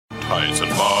Tights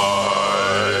and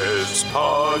Fights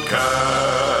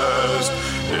podcast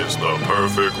is the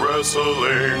perfect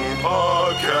wrestling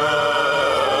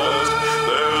podcast.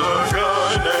 There's a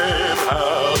guy named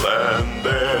Hal and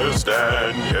there's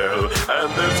Danielle,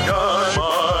 and this guy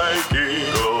Mike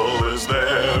Eagle is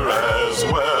there as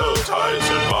well. Tights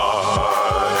and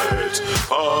Fights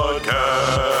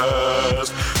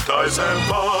podcast. Tights and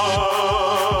Fights.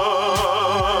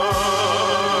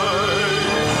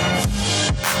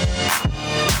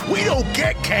 We don't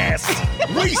get cast,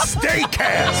 we stay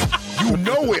cast. You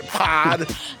know it, pod.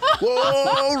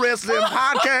 Whoa, wrestling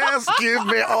podcast. Give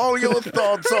me all your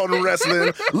thoughts on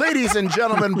wrestling. Ladies and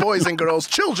gentlemen, boys and girls,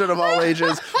 children of all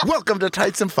ages, welcome to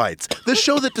Tights and Fights, the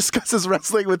show that discusses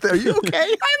wrestling with... Are you okay? I'm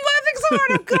laughing so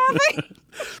hard, I'm coughing.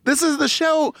 This is the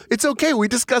show. It's okay. We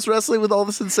discuss wrestling with all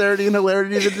the sincerity and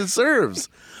hilarity that it deserves.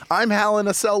 I'm Hal and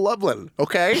Acel Loveland,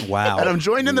 okay? Wow. And I'm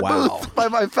joined in the booth by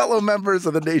my fellow members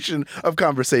of the Nation of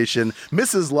Conversation,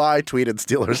 Mrs. Lie, tweet and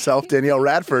steal herself, Danielle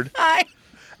Radford. Hi.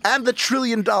 And the $1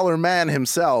 trillion man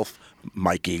himself,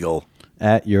 Mike Eagle.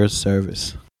 At your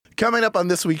service. Coming up on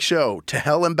this week's show, To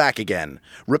Hell and Back Again,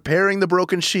 Repairing the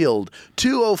Broken Shield,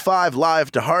 205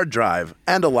 Live to Hard Drive,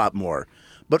 and a lot more.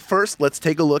 But first, let's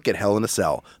take a look at Hell in a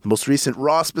Cell. The most recent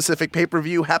Raw-specific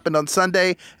pay-per-view happened on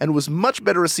Sunday and was much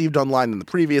better received online than the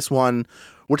previous one.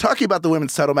 We're talking about the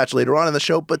women's title match later on in the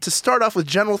show, but to start off with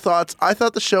general thoughts, I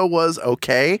thought the show was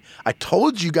okay. I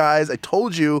told you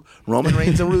Roman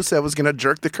Reigns and Rusev was going to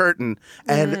jerk the curtain,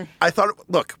 and I thought,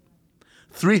 look,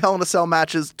 3 Hell in a Cell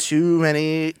matches, too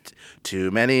many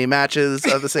matches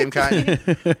of the same kind.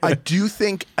 I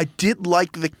did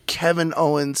like the Kevin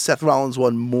Owens, Seth Rollins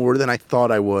one more than I thought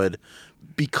I would,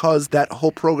 because that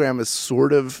whole program has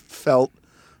sort of felt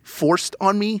forced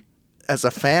on me as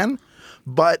a fan.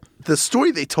 But the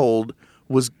story they told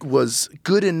was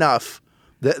good enough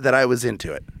that I was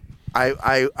into it.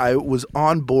 I was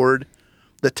on board.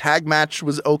 The tag match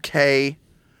was okay.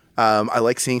 I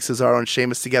like seeing Cesaro and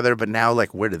Sheamus together, but now,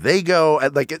 like, where do they go?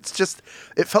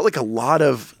 It felt like a lot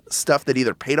of stuff that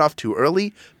either paid off too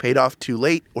early, paid off too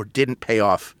late, or didn't pay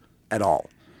off at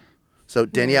all. So,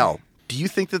 Danielle, do you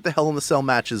think that the Hell in the Cell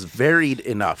matches varied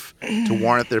enough to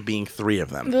warrant there being 3 of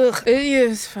them? Ugh, it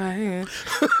is fine.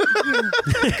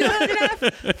 Good enough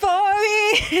for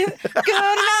me.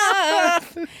 Good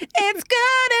enough. It's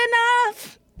good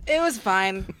enough. It was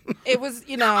fine. It was,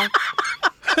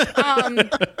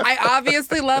 I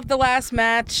obviously loved the last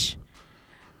match.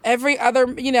 Every other,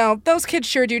 those kids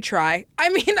sure do try. I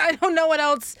mean, I don't know what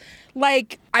else.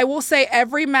 Like, I will say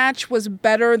every match was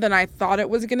better than I thought it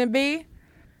was going to be.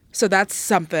 So that's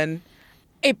something.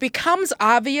 It becomes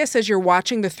obvious as you're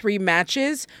watching the 3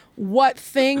 matches what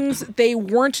things they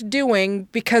weren't doing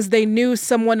because they knew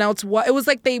someone else was. It was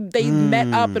like they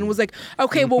met up and was like,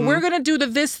 okay, well, we're going to do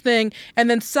this thing, and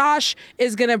then Sash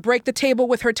is going to break the table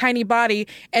with her tiny body,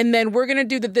 and then we're going to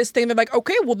do this thing. They're like,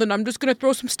 okay, well, then I'm just going to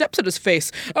throw some steps at his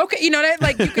face. Okay, you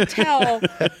could tell.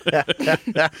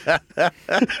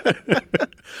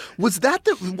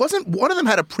 Wasn't one of them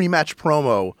had a pre-match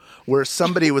promo where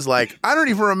somebody was like, I don't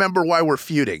even remember why we're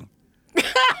feuding.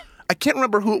 I can't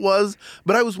remember who it was,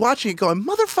 but I was watching it going,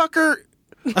 motherfucker,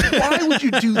 why would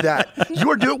you do that?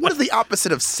 What is the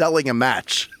opposite of selling a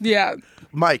match? Yeah.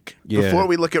 Mike, before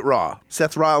we look at Raw,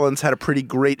 Seth Rollins had a pretty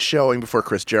great showing before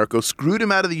Chris Jericho screwed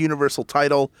him out of the Universal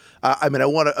title. I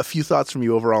want a few thoughts from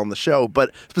you overall on the show,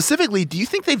 but specifically, do you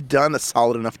think they've done a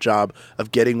solid enough job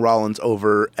of getting Rollins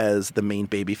over as the main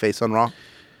babyface on Raw?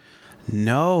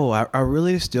 No, I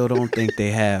really still don't think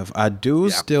they have. I do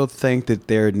still think that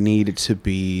there needed to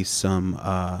be some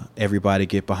everybody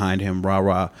get behind him,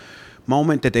 rah-rah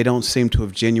moment that they don't seem to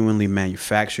have genuinely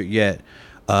manufactured yet.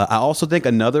 I also think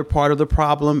another part of the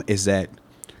problem is that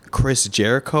Chris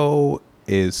Jericho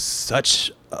is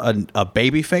such a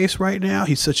baby face right now.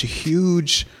 He's such a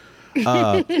huge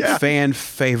fan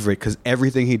favorite because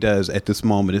everything he does at this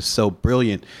moment is so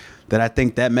brilliant that I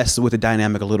think that messes with the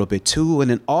dynamic a little bit too.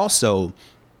 And then also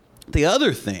the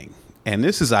other thing, and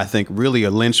this is, I think, really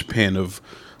a linchpin of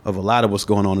a lot of what's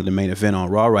going on in the main event on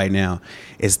Raw right now,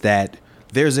 is that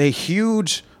there's a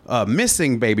huge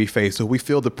missing babyface who we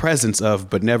feel the presence of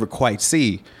but never quite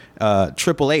see.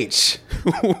 Triple H,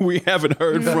 we haven't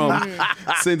heard from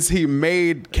since he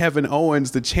made Kevin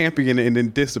Owens the champion and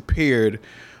then disappeared.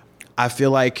 I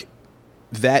feel like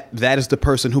that is the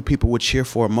person who people would cheer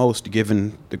for most,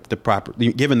 given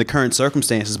the current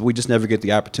circumstances, but we just never get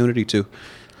the opportunity to.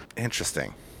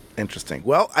 Interesting. Interesting.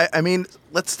 Well, I mean,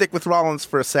 let's stick with Rollins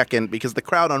for a second because the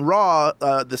crowd on Raw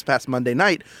this past Monday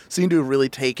night seemed to have really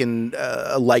taken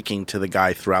a liking to the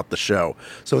guy throughout the show.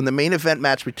 So in the main event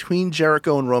match between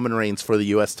Jericho and Roman Reigns for the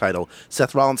U.S. title,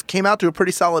 Seth Rollins came out to a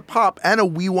pretty solid pop and a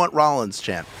 "We Want Rollins"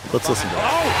 chant. Let's listen to it.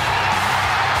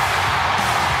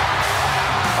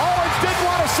 Owens didn't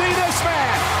want to see this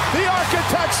man. The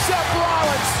architect, Seth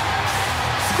Rollins,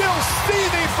 still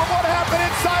seething from what happened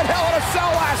inside Hell in a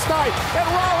Cell last night. And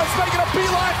Rollins making a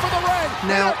beeline for the ring.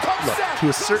 Now, look, to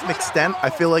a certain extent, I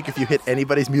feel like if you hit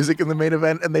anybody's music in the main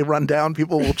event and they run down,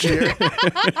 people will cheer.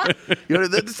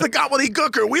 It's the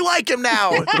Gobbledygook Gooker. We like him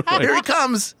now. Here he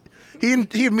comes. He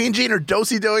and Mean Gene are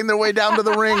do-si-doing their way down to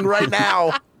the ring right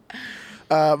now.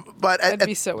 I'd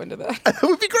be so into that. That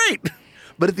would be great.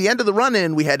 But at the end of the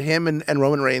run-in, we had him and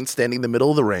Roman Reigns standing in the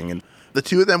middle of the ring, and the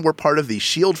two of them were part of the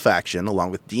Shield faction,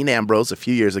 along with Dean Ambrose a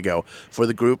few years ago, before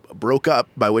the group broke up,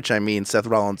 by which I mean Seth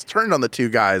Rollins turned on the two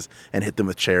guys and hit them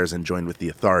with chairs and joined with the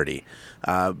Authority.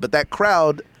 But that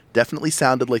crowd definitely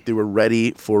sounded like they were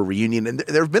ready for a reunion. And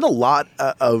there have been a lot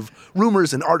of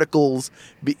rumors and articles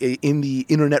in the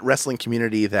internet wrestling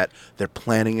community that they're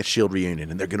planning a Shield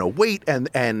reunion and they're going to wait.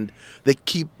 And they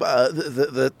keep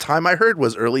the time I heard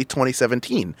was early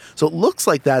 2017. So it looks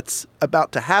like that's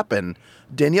about to happen.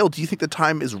 Danielle, do you think the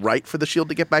time is right for the Shield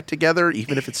to get back together,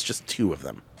 even if it's just two of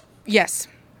them? Yes.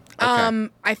 Okay.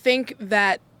 I think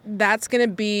that's going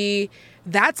to be...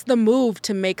 That's the move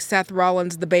to make Seth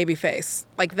Rollins the babyface.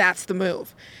 Like, that's the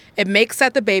move. It makes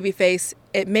Seth the babyface.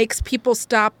 It makes people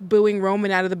stop booing Roman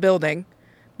out of the building.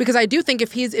 Because I do think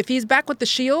if he's back with the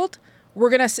Shield,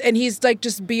 and he's like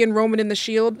just being Roman in the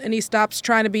Shield, and he stops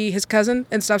trying to be his cousin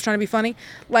and stops trying to be funny,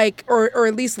 like, or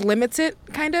at least limits it,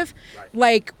 kind of. Right.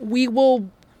 Like, we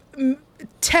will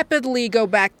tepidly go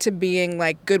back to being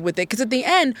like good with it, because at the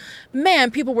end, man,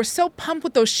 people were so pumped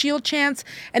with those Shield chants,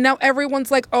 and now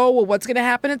everyone's like, oh well, what's gonna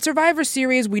happen at Survivor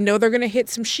Series? We know they're gonna hit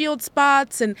some Shield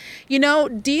spots. And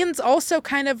Dean's also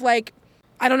kind of like,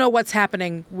 I don't know what's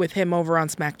happening with him over on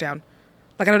SmackDown.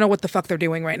 Like, I don't know what the fuck they're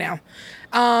doing right now.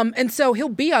 And so he'll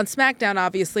be on SmackDown,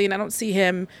 obviously, and I don't see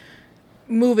him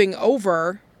moving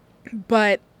over.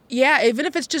 But yeah, even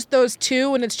if it's just those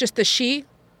two and it's just the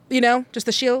just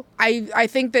the Shield. I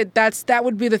think that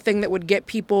would be the thing that would get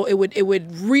people. It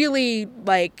would really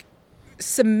like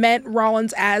cement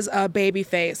Rollins as a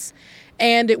babyface,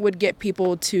 and it would get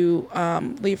people to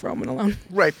leave Roman alone.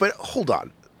 Right, but hold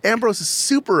on. Ambrose is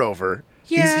super over.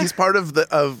 Yeah. He's part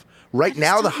of right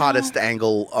now the hottest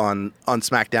angle on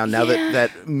SmackDown now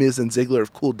that Miz and Ziggler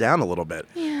have cooled down a little bit.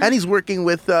 Yeah. And he's working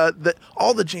with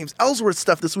all the James Ellsworth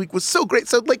stuff this week was so great.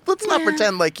 So like, let's not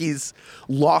pretend like he's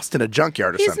lost in a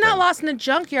junkyard or something. He's not lost in a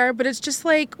junkyard, but it's just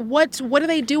like, what do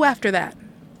they do after that?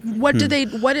 What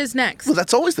is next? Well,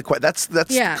 that's always the question.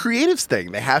 That's Creative's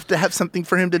thing. They have to have something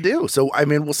for him to do. So I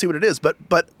mean, we'll see what it is. But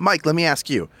Mike, let me ask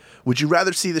you: would you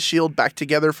rather see the Shield back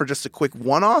together for just a quick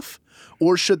one-off,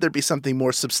 or should there be something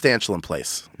more substantial in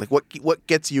place? Like, what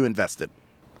gets you invested?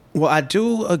 Well, I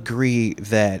do agree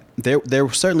that there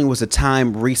certainly was a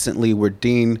time recently where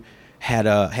Dean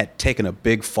had taken a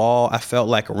big fall. I felt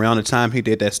like around the time he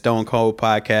did that Stone Cold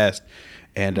podcast,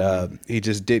 and he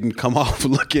just didn't come off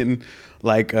looking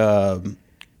like I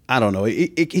don't know. He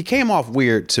came off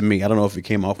weird to me. I don't know if it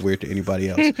came off weird to anybody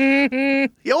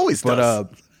else. He always does.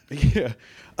 Yeah.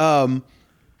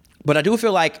 But I do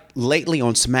feel like lately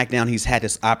on SmackDown, he's had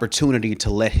this opportunity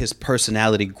to let his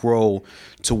personality grow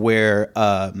to where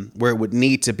it would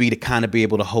need to be to kind of be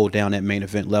able to hold down that main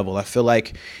event level. I feel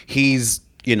like he's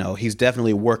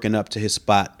definitely working up to his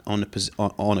spot on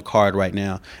the card right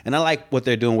now. And I like what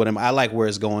they're doing with him. I like where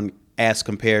it's going as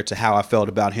compared to how I felt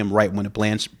about him right when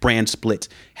the brand split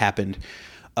happened.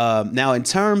 Now, in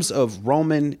terms of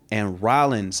Roman and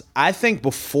Rollins, I think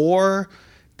before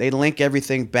they link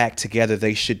everything back together,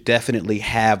 they should definitely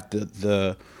have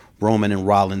the Roman and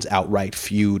Rollins outright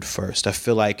feud first. I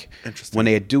feel like when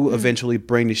they do eventually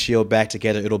bring the Shield back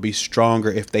together, it'll be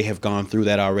stronger if they have gone through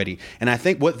that already. And I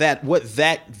think what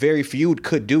that very feud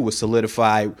could do was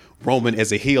solidify Roman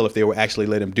as a heel if they were actually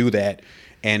let him do that,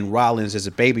 and Rollins as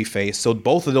a babyface. So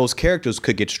both of those characters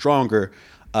could get stronger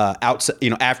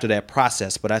after that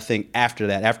process. But I think after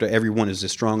that, after everyone is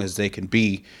as strong as they can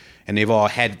be, and they've all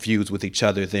had feuds with each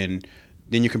other, then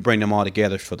you can bring them all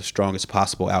together for the strongest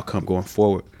possible outcome going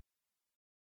forward.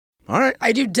 All right.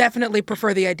 I do definitely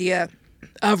prefer the idea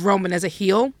of Roman as a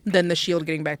heel than the Shield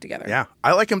getting back together. Yeah,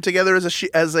 I like them together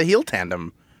as a heel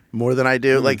tandem more than I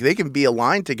do. Like, they can be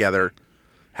aligned together.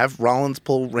 Have Rollins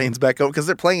pull Reigns back over because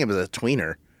they're playing him as a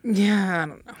tweener. Yeah, I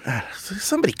don't know.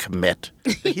 Somebody commit.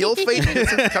 The heel face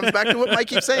comes back to what Mike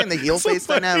keeps saying. The heel face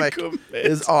dynamic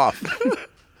is off.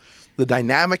 The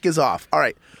dynamic is off. All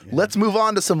right, let's move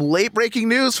on to some late-breaking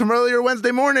news from earlier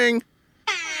Wednesday morning.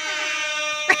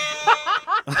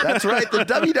 That's right. The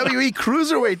WWE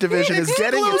Cruiserweight division is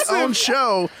getting its own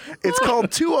show. It's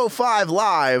called 205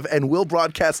 Live and will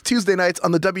broadcast Tuesday nights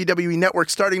on the WWE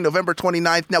Network starting November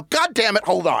 29th. Now, goddammit,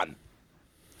 hold on.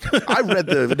 I read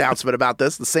the announcement about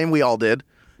this, the same we all did.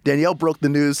 Danielle broke the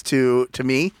news to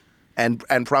me and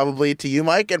probably to you,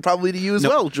 Mike, and probably to you as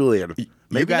well, Julian.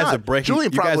 You guys are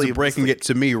breaking it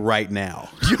to me right now.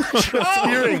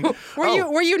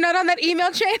 Were you not on that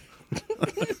email chain?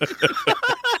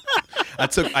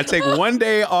 I take one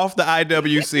day off the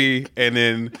IWC and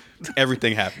then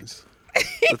everything happens.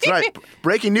 That's right.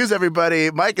 Breaking news,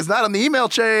 everybody. Mike is not on the email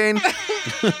chain.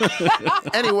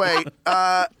 Anyway,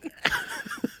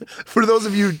 for those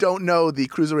of you who don't know, the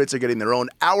Cruiserweights are getting their own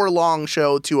hour-long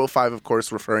show. 205, of course,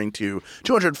 referring to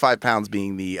 205 pounds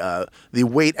being the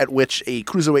weight at which a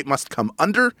Cruiserweight must come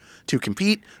under to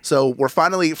compete. So we're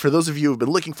finally, for those of you who have been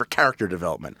looking for character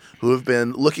development, who have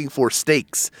been looking for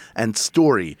stakes and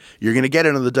story, you're going to get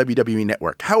it on the WWE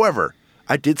Network. However,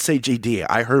 I did say JD.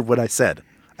 I heard what I said.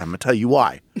 I'm going to tell you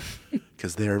why.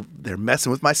 Because they're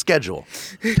messing with my schedule.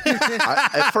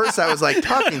 At first, I was like,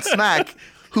 Talking Smack,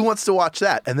 who wants to watch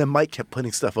that? And then Mike kept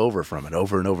putting stuff over from it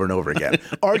over and over and over again.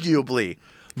 Arguably,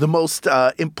 the most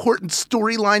important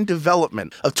storyline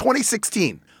development of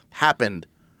 2016 happened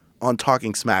on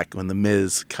Talking Smack when The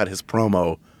Miz cut his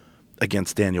promo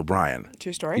against Daniel Bryan.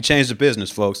 True story. He changed the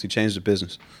business, folks. He changed the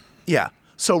business. Yeah.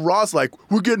 So Raw's like,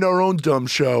 we're getting our own dumb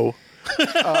show.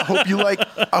 I hope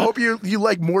you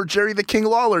like more Jerry the King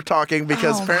Lawler talking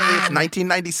because apparently it's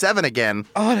 1997 again.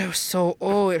 Oh, that was so.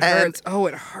 It hurts.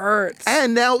 It hurts.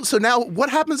 And now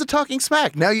what happens to Talking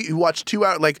Smack? Now you watch 2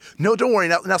 hours. Like, no, don't worry.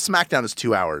 Now SmackDown is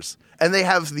 2 hours, and they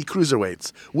have the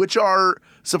Cruiserweights, which are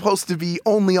supposed to be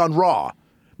only on Raw,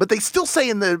 but they still say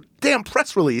in the damn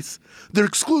press release they're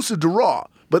exclusive to Raw.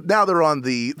 But now they're on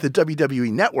the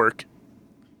WWE Network.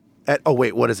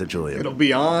 What is it, Julian? It'll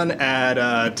be on at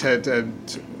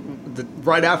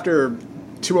right after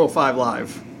 205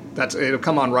 Live. It'll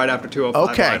come on right after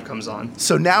 205 Live comes on.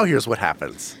 So now here's what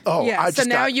happens.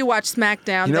 Now you watch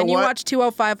SmackDown, then you watch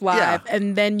 205 Live,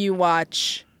 and then you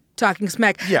watch Talking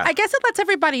Smack. Yeah. I guess it lets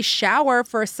everybody shower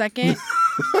for a second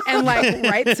and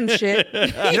write some shit.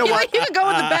 You know what? You can go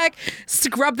in the back,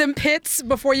 scrub them pits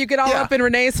before you get all up in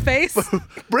Renee's face.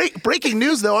 Breaking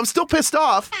news, though, I'm still pissed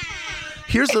off.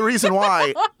 Here's the reason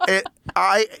why.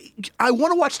 I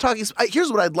want to watch Talking Smack.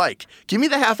 Here's what I'd like. Give me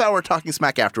the half-hour Talking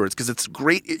Smack afterwards because it's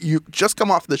great. You just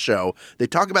come off the show. They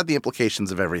talk about the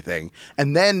implications of everything.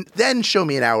 And then show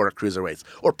me an hour of Cruiserweights.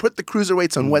 Or put the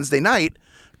Cruiserweights on Wednesday night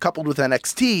coupled with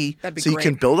NXT so you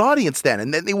can build audience then.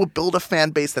 And then they will build a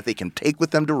fan base that they can take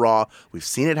with them to Raw. We've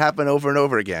seen it happen over and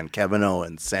over again. Kevin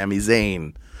Owens, Sami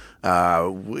Zayn,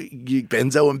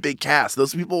 Benzo and Big Cass.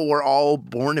 Those people were all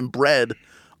born and bred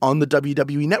on the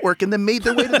WWE Network and then made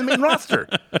their way to the main roster.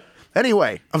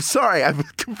 Anyway, I'm sorry.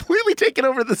 I've completely taken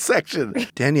over this section.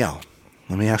 Danielle,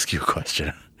 let me ask you a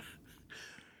question.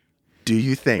 Do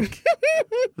you think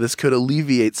this could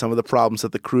alleviate some of the problems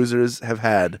that the Cruisers have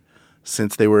had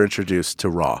since they were introduced to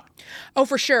Raw? Oh,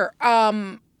 for sure.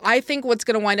 I think what's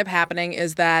going to wind up happening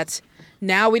is that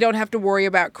now we don't have to worry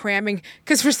about cramming.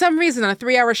 Because for some reason, on a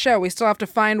 3-hour show, we still have to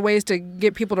find ways to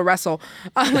get people to wrestle.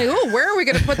 I'm like, where are we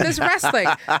going to put this wrestling?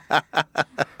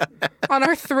 On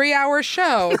our 3-hour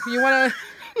show. You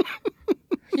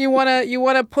want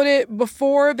to put it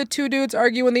before the two dudes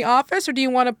argue in the office, or do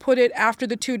you want to put it after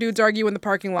the two dudes argue in the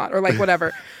parking lot, or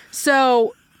whatever?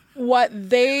 So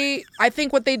I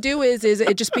think what they do is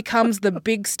it just becomes the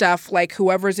big stuff, like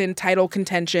whoever's in title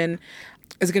contention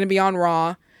is going to be on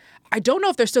Raw. I don't know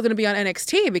if they're still going to be on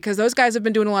NXT because those guys have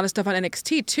been doing a lot of stuff on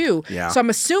NXT too. Yeah. So I'm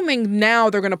assuming now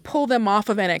they're going to pull them off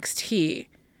of NXT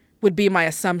would be my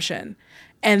assumption.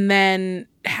 And then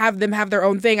have them have their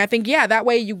own thing. I think, that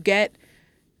way you get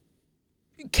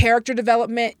character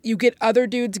development. You get other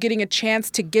dudes getting a chance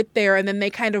to get there, and then they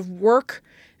kind of work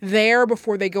there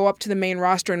before they go up to the main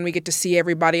roster and we get to see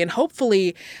everybody. And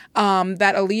hopefully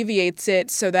that alleviates it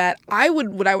so that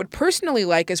what I would personally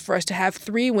like is for us to have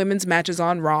 3 women's matches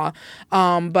on Raw.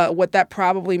 But what that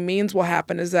probably means will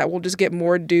happen is that we'll just get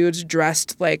more dudes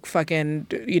dressed like fucking,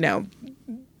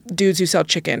 dudes who sell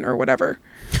chicken or whatever.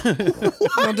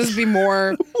 It'll just be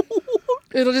more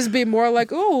like,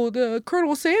 the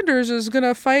Colonel Sanders is going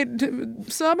to fight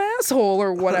some asshole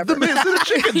or whatever. The man's in a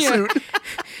chicken suit.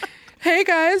 Hey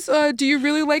guys, do you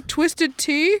really like Twisted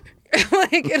Tea?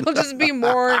 It'll just be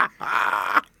more.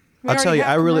 I'll tell you,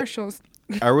 I really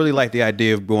I really like the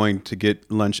idea of going to get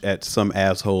lunch at Some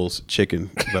Asshole's Chicken.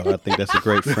 So I think that's a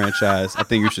great franchise. I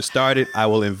think you should start it. I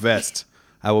will invest.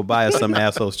 I will buy a Some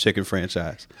Asshole's Chicken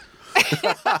franchise.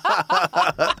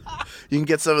 You can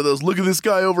get some of those. Look at this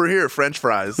guy over here, French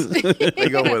fries. They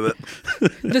go with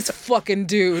it. This fucking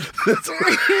dude.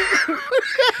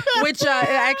 Which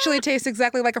actually tastes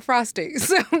exactly like a Frosty.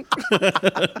 So.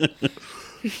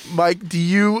 Mike, do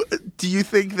you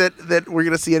think that we're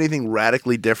going to see anything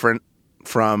radically different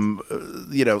from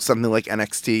something like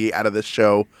NXT out of this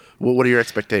show? What are your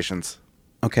expectations?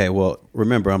 Okay, well,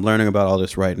 remember, I'm learning about all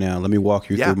this right now. Let me walk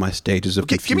you through my stages of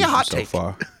confusion give me a hot so take.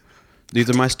 far. These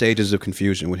are my stages of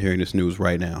confusion with hearing this news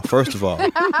right now. First of all,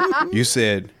 you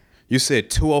said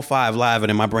 205 Live, and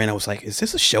in my brain I was like, is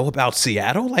this a show about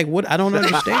Seattle? Like, what? I don't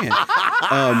understand.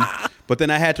 But then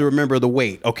I had to remember the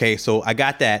wait. Okay, so I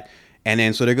got that. And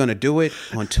then so they're going to do it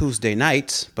on Tuesday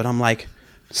nights, but I'm like,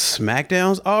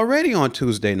 SmackDown's already on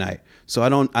Tuesday night. So I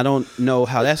don't know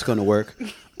how that's going to work.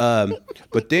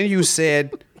 But then you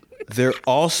said they're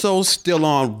also still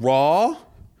on Raw.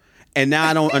 And now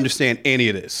I don't understand any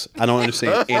of this. I don't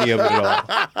understand any of it at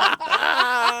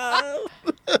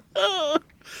all.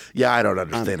 Yeah, I don't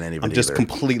understand any of it I'm just either.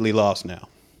 completely lost now.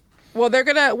 Well,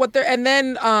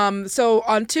 so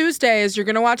on Tuesdays, you're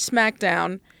going to watch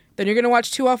SmackDown. Then you're going to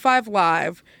watch 205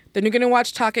 Live. Then you're going to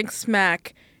watch Talking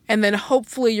Smack. And then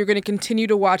hopefully you're going to continue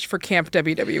to watch for Camp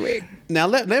WWE. Now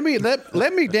let me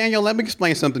Daniel, let me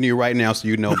explain something to you right now so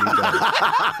you know me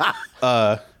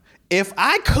better. If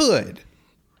I could,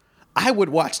 I would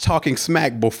watch Talking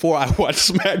Smack before I watch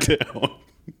SmackDown.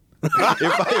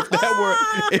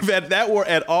 if that were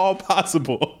at all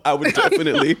possible, I would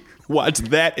definitely watch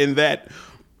that and that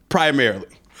primarily.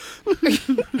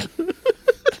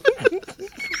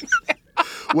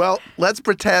 Well, let's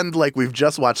pretend like we've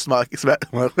just watched SmackDown.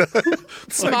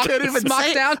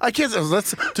 I can't.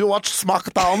 Let's do you watch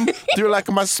SmackDown? Do you like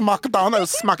my SmackDown? I'll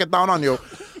smack it down on you.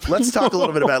 Let's talk a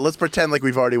little bit about it. Let's pretend like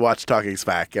we've already watched Talking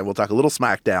Smack, and we'll talk a little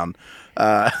SmackDown.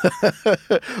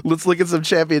 Let's look at some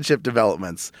championship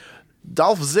developments.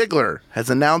 Dolph Ziggler has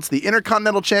announced the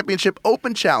Intercontinental Championship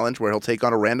Open Challenge, where he'll take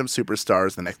on a random superstar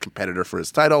as the next competitor for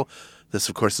his title. This,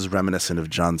 of course, is reminiscent of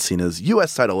John Cena's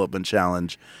U.S. title Open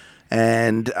Challenge.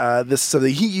 And this is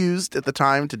something he used at the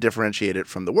time to differentiate it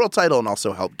from the world title and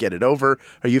also help get it over.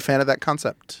 Are you a fan of that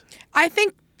concept? I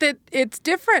think that it's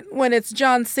different when it's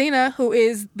John Cena, who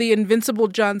is the invincible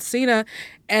John Cena,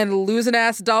 and losing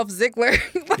ass Dolph Ziggler.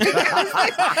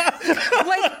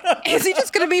 like, is he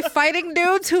just going to be fighting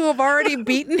dudes who have already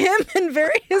beaten him in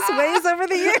various ways over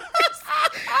the years?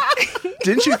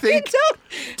 Didn't you think?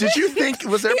 Did you think?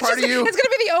 Was there a part of you? It's going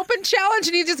to be the Open Challenge,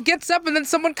 and he just gets up, and then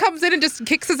someone comes in and just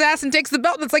kicks his ass and takes the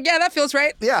belt, and it's like, yeah, that feels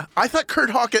right. Yeah, I thought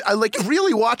Kurt Hawkins. I like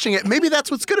really watching it. Maybe that's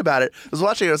what's good about it. I was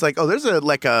watching it. I was like, oh, there's a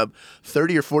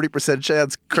 30 or 40%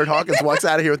 chance Kurt Hawkins walks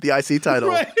out of here with the IC title,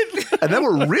 right. And then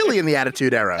we're really in the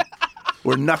Attitude Era,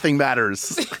 where nothing matters.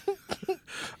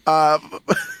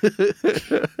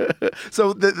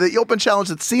 So the Open Challenge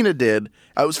that Cena did,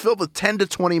 it was filled with 10 to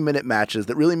 20 minute matches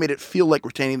that really made it feel like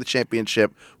retaining the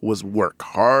championship was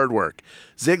hard work.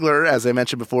 Ziggler, as I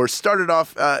mentioned before, started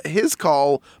off his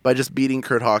call by just beating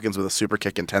Kurt Hawkins with a super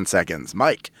kick in 10 seconds.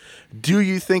 Mike, do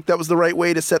you think that was the right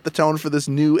way to set the tone for this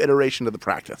new iteration of the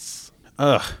practice?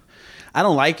 I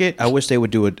don't like it. I wish they would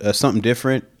do something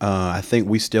different. I think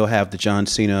we still have the John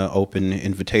Cena Open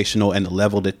Invitational and the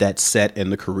level that set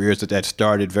and the careers that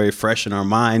started very fresh in our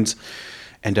minds.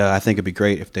 And I think it'd be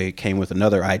great if they came with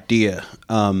another idea.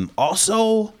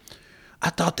 Also, I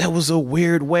thought that was a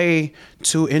weird way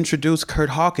to introduce Kurt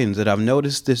Hawkins. That I've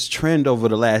noticed this trend over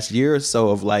the last year or so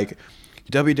of like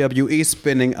WWE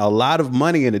spending a lot of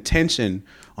money and attention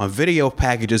on video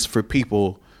packages for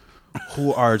people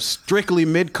who are strictly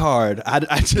mid-card.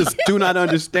 I just do not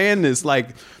understand this. Like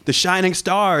the Shining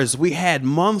Stars, we had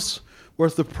months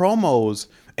worth of promos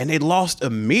and they lost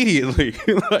immediately.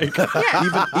 Like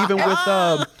even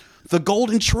with the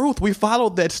Golden Truth, we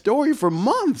followed that story for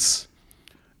months.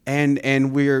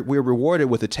 And we're rewarded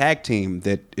with a tag team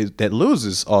that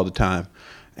loses all the time.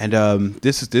 And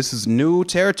this is new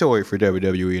territory for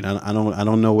WWE, and I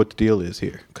don't know what the deal is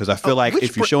here, because I feel like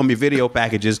if you're showing me video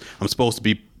packages, I'm supposed to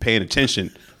be paying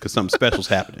attention because something special's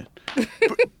happening.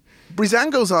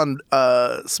 Breezango's on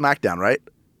SmackDown, right?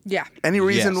 Yeah. Any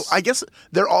reason? Yes. I guess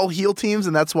they're all heel teams,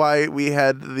 and that's why we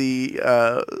had the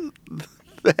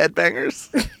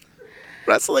Headbangers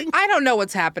wrestling. I don't know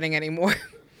what's happening anymore.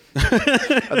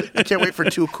 I can't wait for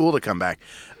Too Cool to come back.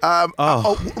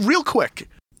 Real quick.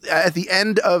 At the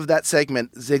end of that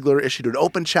segment, Ziggler issued an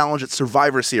open challenge at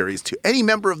Survivor Series to any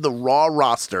member of the Raw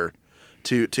roster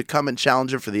to come and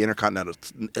challenge him for the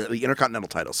Intercontinental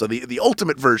title. So the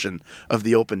ultimate version of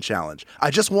the Open Challenge.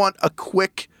 I just want a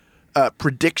quick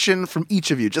prediction from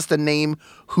each of you. Just a name.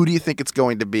 Who do you think it's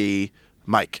going to be?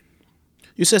 Mike.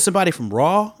 You said somebody from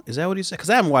Raw? Is that what he said? Because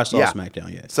I haven't watched all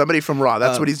SmackDown yet. Somebody from Raw.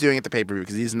 That's what he's doing at the pay-per-view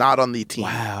because he's not on the team.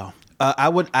 Wow.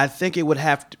 I think it would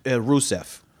have to,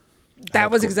 Rusev.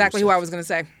 That was exactly who I was going to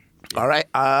say. All right.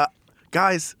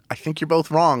 Guys, I think you're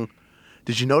both wrong.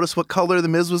 Did you notice what color The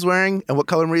Miz was wearing and what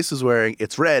color Maurice was wearing?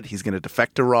 It's red. He's going to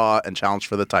defect to Raw and challenge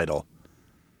for the title.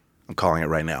 I'm calling it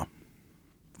right now.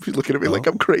 You're looking at me like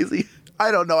I'm crazy. I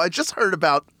don't know. I just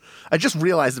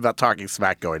realized about Talking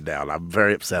Smack going down. I'm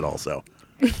very upset also.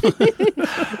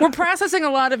 We're processing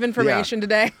a lot of information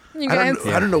today, you guys.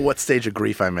 I don't know what stage of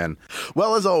grief I'm in.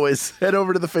 Well, as always, head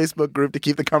over to the Facebook group to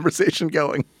keep the conversation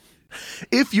going.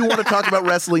 If you want to talk about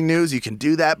wrestling news, you can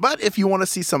do that. But if you want to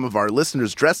see some of our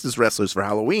listeners dressed as wrestlers for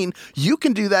Halloween, you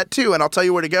can do that too. And I'll tell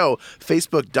you where to go.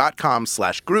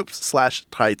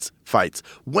 Facebook.com/groups/tightsfights.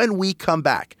 When we come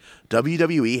back,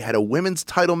 WWE had a women's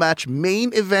title match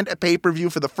main event at pay-per-view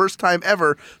for the first time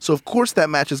ever. So, of course, that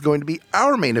match is going to be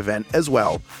our main event as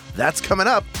well. That's coming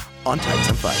up on Tights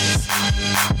and Fights.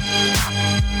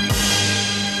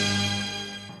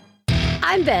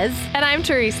 I'm Biz. And I'm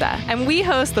Teresa. And we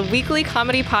host the weekly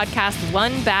comedy podcast,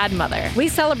 One Bad Mother. We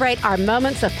celebrate our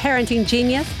moments of parenting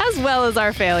genius, as well as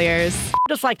our failures.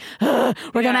 Just like, we're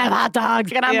going to have hot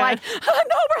dogs. And I'm like, no,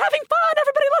 we're having fun.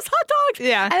 Everybody loves hot dogs.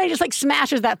 Yeah. And he just like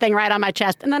smashes that thing right on my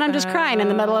chest. And then I'm just crying in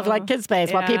the middle of like kid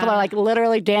space while people are like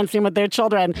literally dancing with their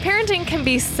children. Parenting can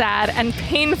be sad and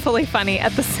painfully funny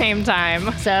at the same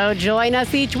time. So join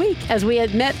us each week as we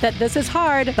admit that this is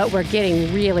hard, but we're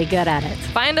getting really good at it.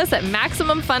 Find us at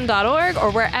MaximumFun.org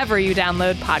or wherever you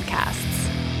download podcasts.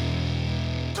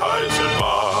 Tights and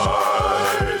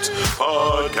Fights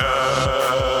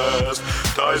Podcast.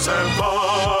 Tights and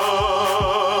Fights.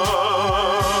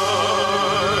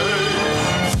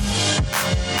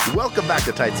 Welcome back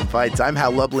to Tights and Fights. I'm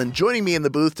Hal Lublin. Joining me in the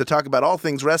booth to talk about all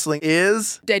things wrestling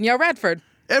is Danielle Radford.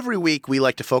 Every week, we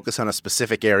like to focus on a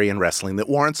specific area in wrestling that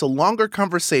warrants a longer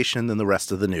conversation than the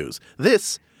rest of the news.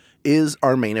 This is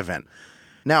our main event.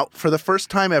 Now, for the first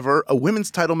time ever, a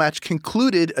women's title match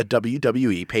concluded a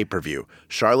WWE pay-per-view.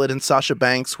 Charlotte and Sasha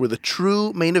Banks were the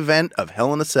true main event of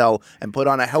Hell in a Cell and put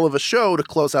on a hell of a show to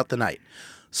close out the night.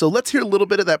 So let's hear a little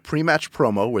bit of that pre-match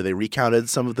promo where they recounted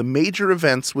some of the major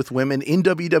events with women in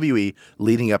WWE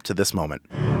leading up to this moment.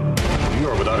 You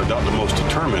are without a doubt the most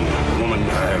determined woman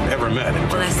I've ever met.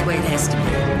 Well, that's the way it has to be.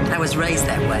 I was raised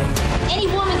that way. Any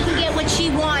woman can get what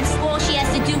she wants. All she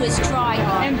has to do is try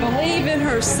hard. And believe in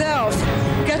herself.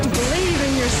 You got to believe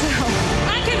in yourself.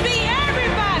 I can be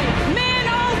everybody, man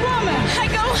or woman. I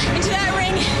go into that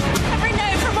ring every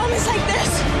night for moments like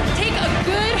this. Take a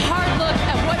good hard look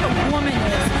at what a woman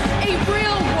is. A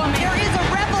real woman. There is a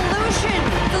revolution.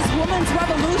 This woman's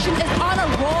revolution is on a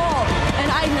roll. And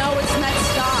I know it's not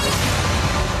stopped.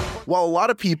 While a lot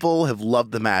of people have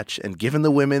loved the match and given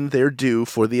the women their due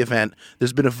for the event,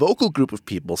 there's been a vocal group of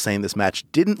people saying this match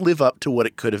didn't live up to what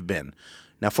it could have been.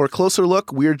 Now, for a closer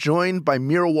look, we're joined by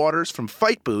Mira Waters from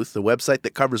Fight Booth, the website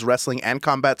that covers wrestling and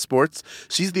combat sports.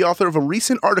 She's the author of a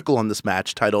recent article on this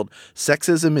match titled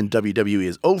 "Sexism in WWE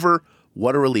is Over.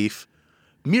 What a Relief."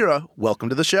 Mira, welcome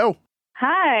to the show.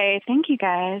 Hi, thank you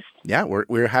guys. Yeah,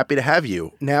 we're happy to have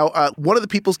you. Now, one of the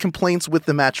people's complaints with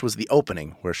the match was the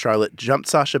opening, where Charlotte jumped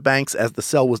Sasha Banks as the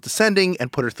cell was descending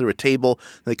and put her through a table.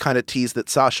 They kind of teased that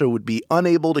Sasha would be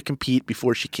unable to compete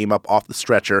before she came up off the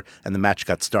stretcher and the match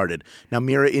got started. Now,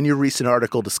 Mira, in your recent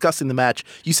article discussing the match,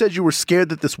 you said you were scared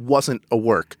that this wasn't a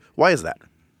work. Why is that?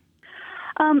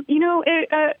 I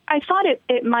thought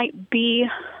it might be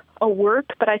a work,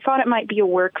 but I thought it might be a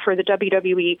work for the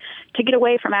WWE to get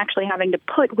away from actually having to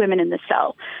put women in the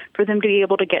cell, for them to be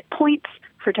able to get points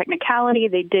for technicality.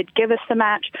 They did give us the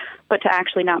match, but to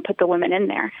actually not put the women in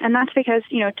there. And that's because,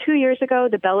 2 years ago,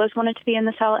 the Bellas wanted to be in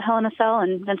the cell at Hell in a Cell,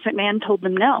 and Vince McMahon told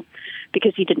them no,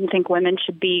 because he didn't think women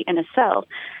should be in a cell.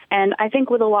 And I think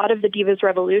with a lot of the Divas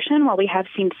Revolution, while we have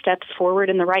seen steps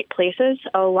forward in the right places,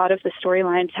 a lot of the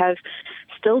storylines have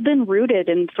still been rooted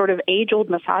in sort of age-old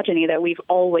misogyny that we've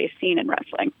always seen in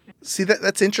wrestling. See,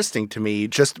 that's interesting to me,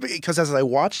 just because as I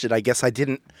watched it, I guess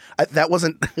that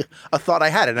wasn't a thought I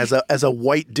had. And as a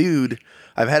white dude,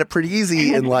 I've had it pretty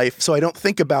easy in life, so I don't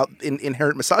think about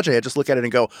inherent misogyny. I just look at it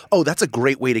and go, oh, that's a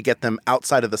great way to get them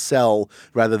outside of the cell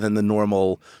rather than the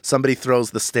normal, somebody throws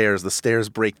the stairs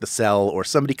break the cell, or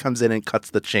somebody comes in and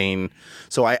cuts the chain.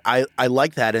 So I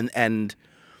like that, and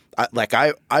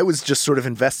I was just sort of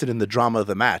invested in the drama of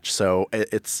the match, so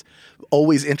it's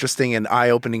always interesting and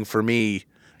eye-opening for me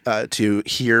to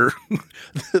hear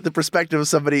the perspective of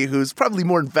somebody who's probably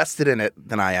more invested in it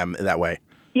than I am that way.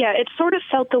 Yeah, it sort of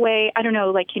felt the way, I don't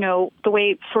know, like, the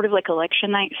way sort of like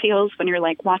election night feels when you're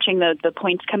like watching the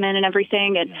points come in and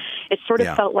everything. And it sort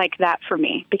of felt like that for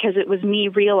me, because it was me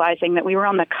realizing that we were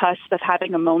on the cusp of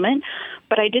having a moment,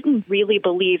 but I didn't really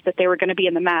believe that they were going to be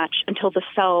in the match until the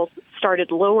cell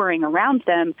started lowering around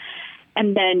them.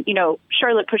 And then,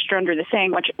 Charlotte pushed her under the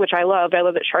thing, which I love. I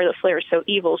love that Charlotte Flair is so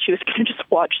evil. She was going to just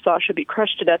watch Sasha be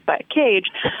crushed to death by a cage.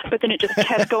 But then it just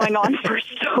kept going on for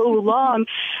so long.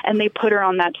 And they put her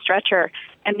on that stretcher.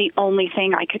 And the only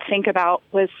thing I could think about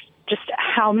was just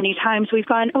how many times we've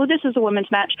gone, oh, this is a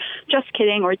women's match. Just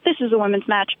kidding. Or this is a women's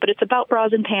match, but it's about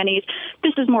bras and panties.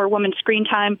 This is more women's screen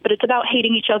time, but it's about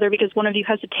hating each other because one of you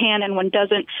has a tan and one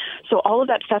doesn't. So all of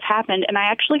that stuff happened. And I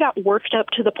actually got worked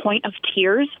up to the point of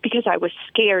tears because I was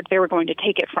scared they were going to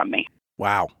take it from me.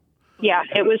 Wow. Yeah,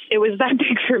 it was that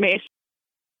big for me.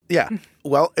 Yeah.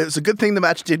 Well, it was a good thing the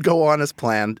match did go on as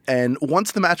planned. And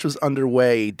once the match was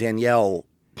underway, Danielle,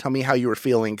 tell me how you were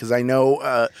feeling, because I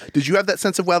know, did you have that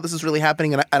sense of, wow, this is really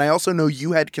happening? And I also know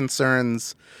you had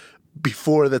concerns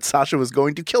before that Sasha was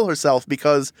going to kill herself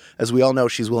because, as we all know,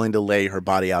 she's willing to lay her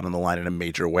body out on the line in a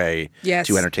major way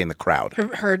to entertain the crowd.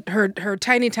 Her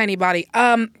tiny, tiny body.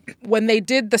 When they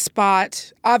did the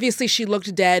spot, obviously she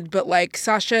looked dead, but like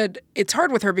Sasha, it's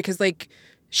hard with her because like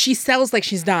she sells like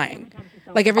she's dying.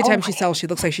 Like every time she sells, she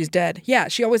looks like she's dead. Yeah,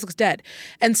 she always looks dead.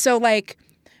 And so like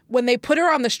when they put her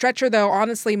on the stretcher, though,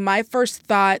 honestly, my first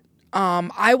thought,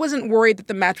 I wasn't worried that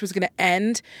the match was going to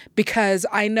end because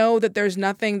I know that there's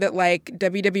nothing that like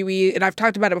WWE, and I've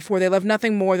talked about it before, they love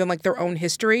nothing more than like their own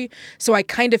history. So I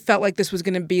kind of felt like this was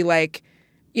going to be like,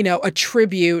 a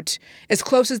tribute as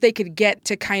close as they could get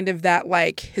to kind of that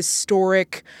like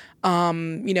historic,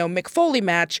 Mick Foley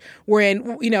match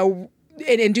wherein,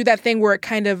 and do that thing where it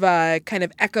kind of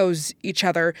echoes each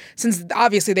other, since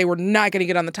obviously they were not going to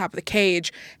get on the top of the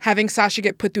cage, having Sasha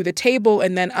get put through the table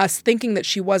and then us thinking that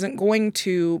she wasn't going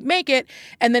to make it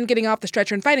and then getting off the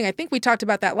stretcher and fighting. I think we talked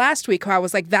about that last week, how I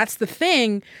was like, that's the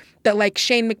thing that like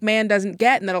Shane McMahon doesn't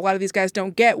get and that a lot of these guys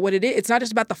don't get. What it is, it's not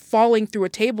just about the falling through a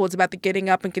table, it's about the getting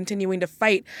up and continuing to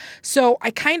fight. So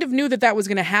I kind of knew that was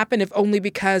going to happen, if only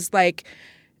because like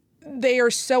they are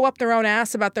so up their own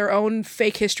ass about their own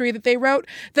fake history that they wrote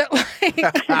that like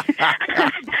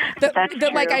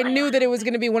that like I knew that it was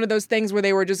going to be one of those things where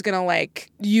they were just going to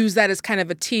like use that as kind of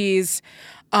a tease.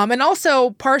 And also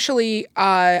partially,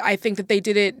 I think that they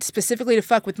did it specifically to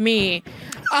fuck with me.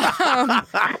 Like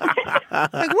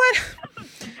what?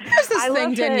 What's this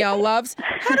thing Danielle loves?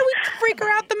 How do we freak her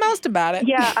out the most about it?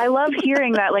 Yeah, I love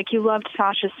hearing that. Like, you loved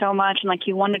Sasha so much and, like,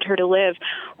 you wanted her to live.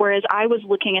 Whereas I was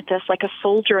looking at this like a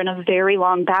soldier in a very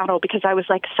long battle because I was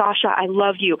like, Sasha, I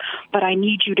love you, but I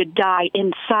need you to die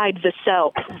inside the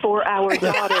cell for our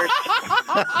daughters.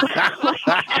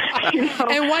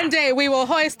 And one day we will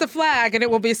hoist the flag and it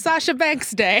will be Sasha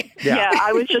Banks Day. Yeah,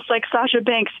 I was just like, Sasha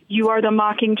Banks, you are the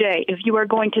Mockingjay. If you are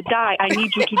going to die, I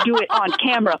need you to do it on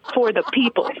camera for the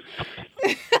people.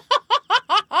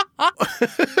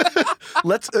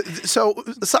 So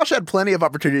Sasha had plenty of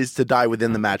opportunities to die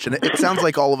within the match, and it sounds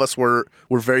like all of us were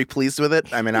very pleased with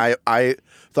it. I mean, I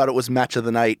thought it was match of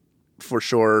the night for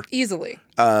sure, easily.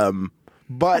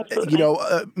 But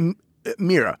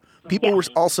Mira, people were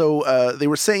also they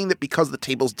were saying that because the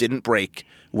tables didn't break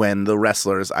when the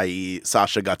wrestlers, i.e.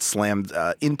 Sasha, got slammed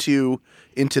into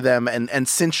them, and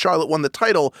since Charlotte won the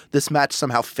title, this match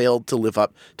somehow failed to live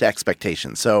up to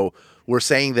expectations. So we're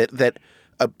saying that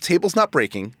a table's not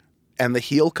breaking, and the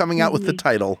heel coming out with the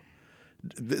title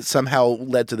somehow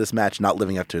led to this match not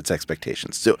living up to its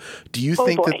expectations. So do you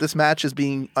think that this match is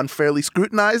being unfairly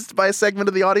scrutinized by a segment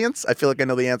of the audience? I feel like I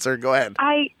know the answer. Go ahead.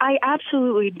 I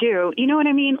absolutely do. You know what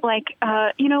I mean? Like,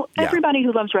 everybody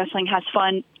who loves wrestling has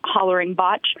fun hollering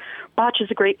botch. Botch is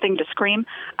a great thing to scream.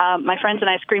 My friends and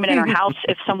I scream it in our house.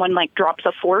 If someone like drops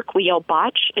a fork, we yell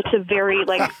botch. It's a very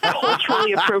like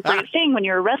culturally appropriate thing when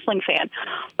you're a wrestling fan.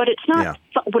 But it's not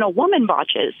when a woman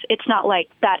botches, it's not like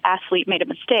that athlete made a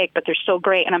mistake, but they're so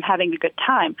great and I'm having a good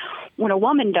time. When a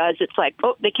woman does, it's like,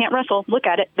 oh, they can't wrestle. Look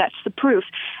at it. That's the proof.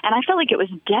 And I felt like it was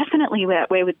definitely that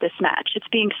way with this match. It's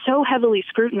being so heavily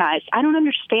scrutinized. I don't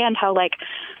understand how like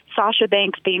Sasha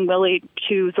Banks being willing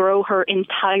to throw her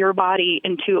entire body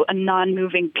into a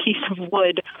non-moving piece of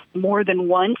wood more than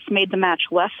once made the match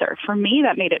lesser. For me,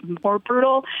 that made it more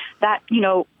brutal. That,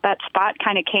 that spot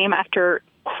kind of came after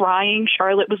crying.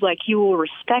 Charlotte was like, you will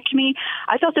respect me.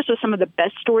 I thought this was some of the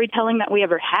best storytelling that we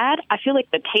ever had. I feel like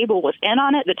the table was in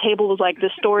on it. The table was like,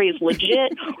 this story is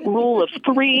legit. Rule of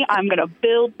 3. I'm going to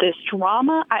build this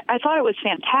drama. I thought it was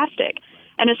fantastic.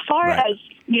 And as far as,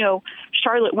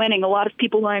 Charlotte winning, a lot of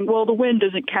people going, well, the win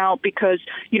doesn't count because,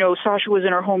 Sasha was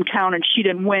in her hometown and she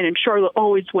didn't win and Charlotte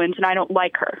always wins and I don't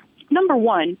like her. Number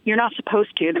one, you're not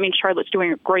supposed to. That means Charlotte's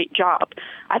doing a great job.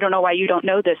 I don't know why you don't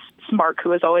know this, Mark,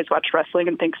 who has always watched wrestling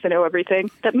and thinks to know everything.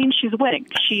 That means she's winning.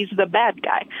 She's the bad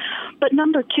guy. But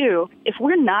number two, if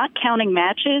we're not counting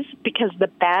matches because the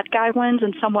bad guy wins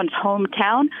in someone's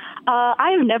hometown,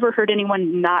 I have never heard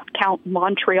anyone not count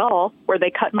Montreal, where they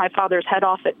cut my father's head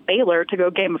off at Baylor to go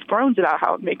Game of Thrones about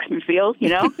how it makes me feel,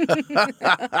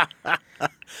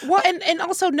 Well, and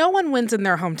also no one wins in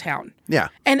their hometown. Yeah.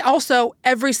 And also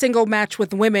every single match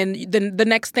with women, the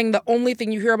next thing, the only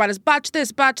thing you hear about is botch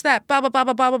this, botch that, blah, blah, blah,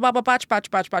 blah, blah, blah, blah, botch, botch,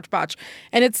 botch, botch, botch.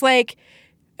 And it's like,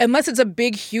 unless it's a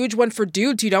big, huge one for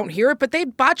dudes, you don't hear it. But they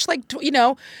botch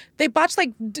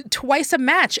twice a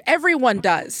match. Everyone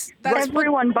does.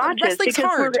 Everyone botches. Wrestling's because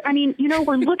hard.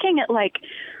 we're looking at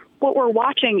what we're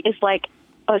watching is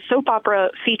a soap opera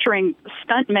featuring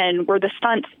stuntmen where the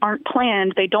stunts aren't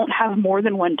planned. They don't have more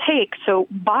than one take, so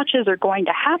botches are going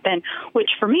to happen,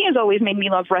 which for me has always made me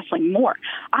love wrestling more.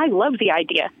 I love the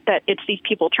idea that it's these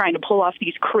people trying to pull off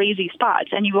these crazy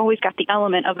spots, and you've always got the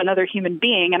element of another human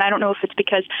being, and I don't know if it's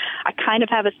because I kind of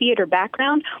have a theater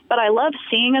background, but I love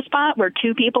seeing a spot where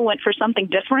two people went for something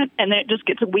different, and then it just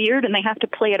gets weird, and they have to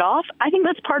play it off. I think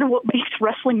that's part of what makes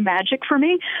wrestling magic for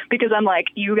me, because I'm like,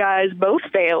 you guys both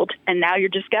failed, and now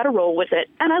you're just got to roll with it.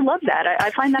 And I love that.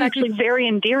 I find that actually very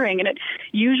endearing, and it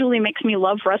usually makes me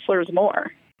love wrestlers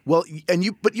more. Well,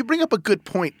 but you bring up a good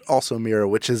point also, Mira,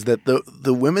 which is that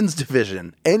the women's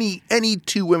division, any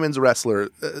two women's wrestlers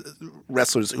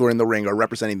who are in the ring are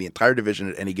representing the entire division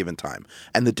at any given time.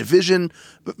 And the division,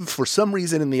 for some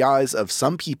reason, in the eyes of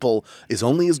some people, is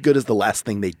only as good as the last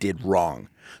thing they did wrong.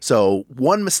 So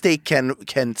one mistake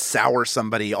can sour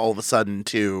somebody all of a sudden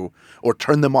or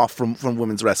turn them off from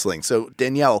women's wrestling. So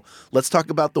Danielle, let's talk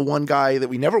about the one guy that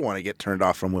we never want to get turned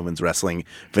off from women's wrestling,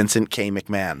 Vincent K.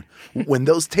 McMahon. When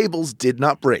those tables did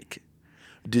not break,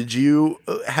 did you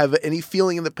have any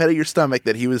feeling in the pit of your stomach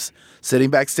that he was sitting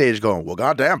backstage going, well,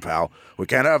 goddamn, pal, we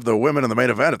can't have the women in the main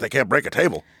event if they can't break a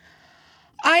table?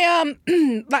 I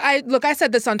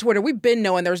said this on Twitter. We've been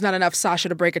knowing there's not enough Sasha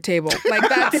to break a table.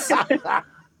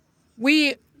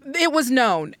 It was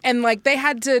known. And they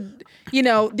had to,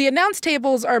 the announce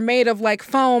tables are made of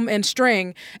foam and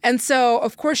string. And so,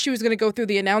 of course, she was going to go through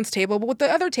the announce table. But with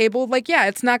the other table,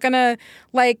 it's not going to,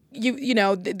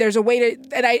 there's a way to,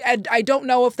 and I don't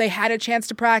know if they had a chance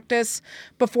to practice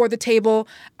before the table.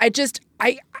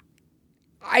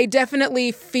 I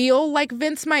definitely feel like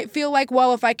Vince might feel like,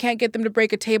 well, if I can't get them to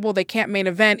break a table, they can't main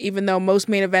event, even though most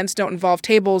main events don't involve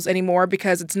tables anymore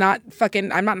because it's not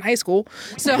I'm not in high school.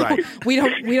 So right. we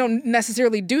don't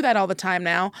necessarily do that all the time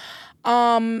now.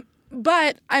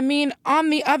 But I mean,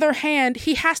 on the other hand,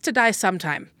 he has to die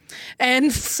sometime.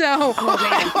 And so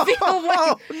I feel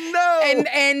like, no.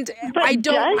 And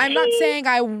I'm not saying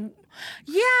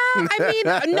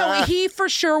no, he for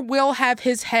sure will have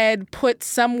his head put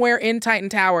somewhere in Titan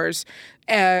Towers,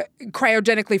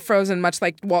 cryogenically frozen, much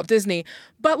like Walt Disney.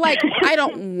 But I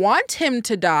don't want him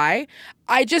to die.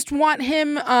 I just want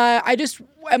him.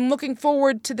 I'm looking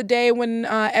forward to the day when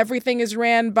everything is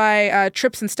ran by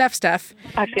Trips and Steph.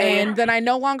 And then I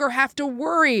no longer have to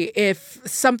worry if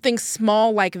something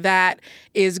small like that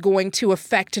is going to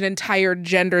affect an entire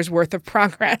gender's worth of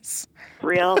progress.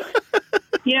 Real.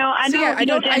 Danielle,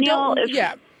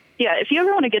 if you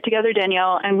ever want to get together,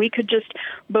 Danielle, and we could just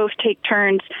both take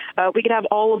turns, we could have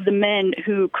all of the men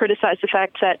who criticize the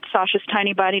fact that Sasha's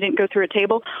tiny body didn't go through a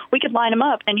table. We could line them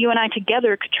up, and you and I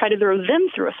together could try to throw them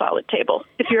through a solid table.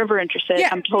 If you're ever interested,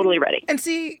 I'm totally ready. And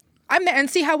see, I'm there and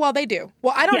see how well they do.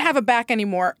 Well, I don't have a back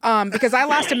anymore because I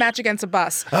lost a match against a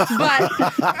bus. But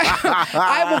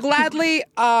I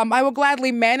will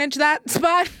gladly manage that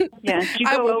spot. Yeah, did you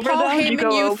go over though? Did you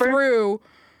go over? Through.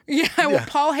 Yeah, I will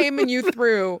Paul Heyman you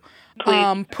through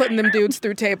putting them dudes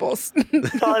through tables.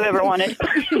 That's all I've ever wanted.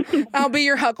 I'll be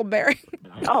your Huckleberry.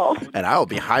 Oh. And I'll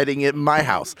be hiding it in my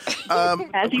house.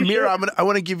 Mira, I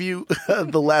want to give you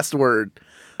the last word.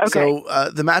 Okay.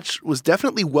 So the match was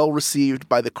definitely well received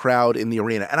by the crowd in the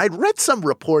arena. And I'd read some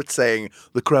reports saying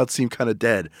the crowd seemed kind of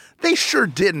dead. They sure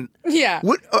didn't. Yeah.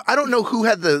 I don't know who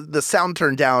had the sound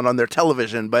turned down on their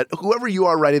television, but whoever you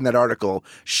are writing that article,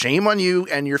 shame on you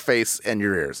and your face and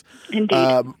your ears.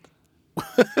 Indeed.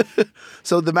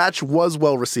 So the match was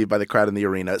well received by the crowd in the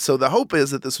arena. So the hope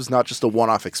is that this was not just a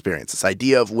one-off experience. This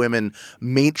idea of women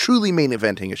truly main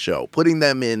eventing a show, putting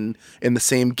them in the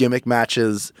same gimmick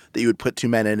matches that you would put two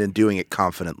men in and doing it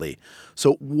confidently.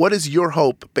 So what is your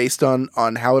hope based on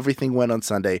how everything went on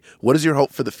Sunday? What is your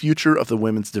hope for the future of the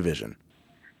women's division?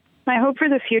 My hope for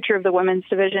the future of the women's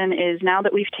division is now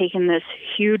that we've taken this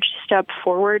huge step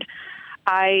forward,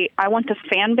 I want the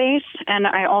fan base, and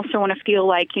I also want to feel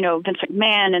like, you know, Vince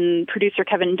McMahon and producer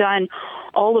Kevin Dunn,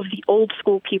 all of the old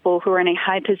school people who are in a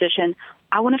high position,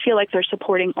 I want to feel like they're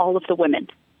supporting all of the women.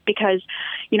 Because,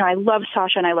 you know, I love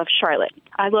Sasha and I love Charlotte.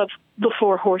 I love the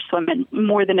 4 horsewomen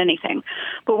more than anything.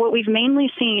 But what we've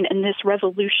mainly seen in this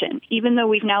revolution, even though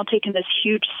we've now taken this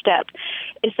huge step,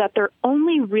 is that they're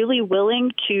only really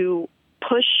willing to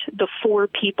push the 4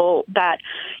 people that,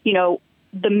 you know,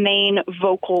 the main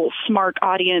vocal, smart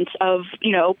audience of,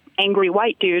 you know, angry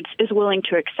white dudes is willing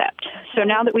to accept. So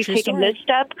now that we've taken this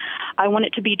step, I want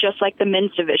it to be just like the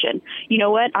men's division. You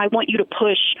know what? I want you to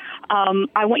push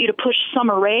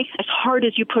Summer Rae as hard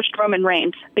as you pushed Roman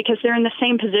Reigns, because they're in the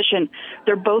same position.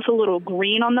 They're both a little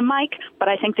green on the mic, but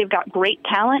I think they've got great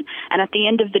talent. And at the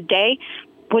end of the day,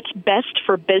 what's best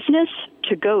for business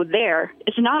to go there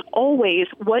is not always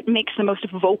what makes the most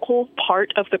vocal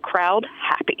part of the crowd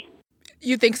happy.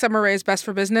 You think Summer Rae is best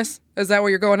for business? Is that what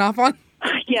you're going off on?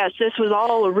 Yes, this was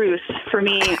all a ruse for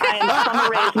me. I am Summer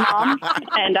Rae's mom,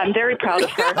 and I'm very proud of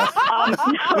her.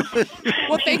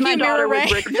 Well, thank you, Mira Ray.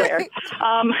 Ric Flair.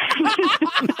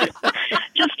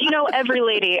 Just, you know, every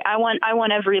lady. I want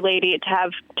every lady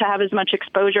to have as much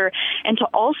exposure and to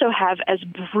also have as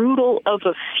brutal of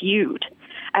a feud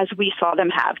as we saw them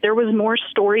have. There was more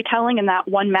storytelling in that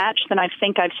one match than I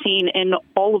think I've seen in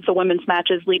all of the women's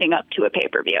matches leading up to a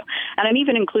pay-per-view. And I'm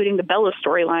even including the Bella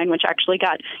storyline, which actually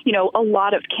got, you know, a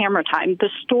lot of camera time. The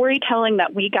storytelling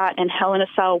that we got in Hell in a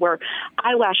Cell, where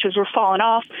eyelashes were falling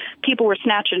off, people were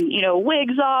snatching, you know,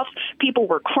 wigs off, people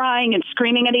were crying and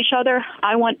screaming at each other.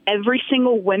 I want every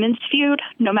single women's feud,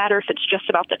 no matter if it's just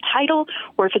about the title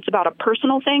or if it's about a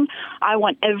personal thing, I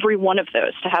want every one of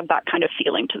those to have that kind of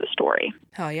feeling to the story.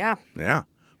 Hell yeah. Yeah.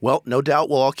 Well, no doubt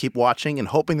we'll all keep watching and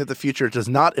hoping that the future does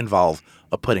not involve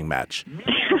a pudding match.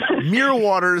 Mira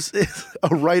Waters is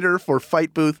a writer for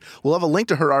Fight Booth. We'll have a link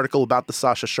to her article about the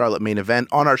Sasha Charlotte main event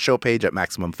on our show page at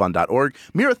MaximumFun.org.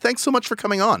 Mira, thanks so much for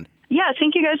coming on. Yeah,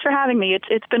 thank you guys for having me.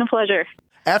 It's been a pleasure.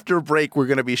 After a break, we're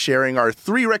going to be sharing our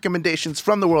 3 recommendations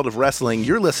from the world of wrestling.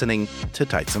 You're listening to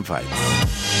Tights and Fights.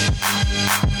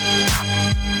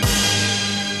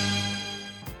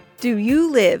 Do you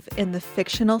live in the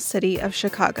fictional city of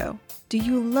Chicago? Do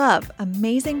you love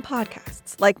amazing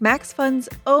podcasts like Max Fun's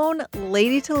own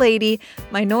Lady to Lady,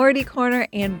 Minority Corner,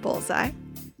 and Bullseye?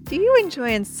 Do you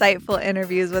enjoy insightful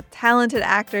interviews with talented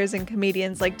actors and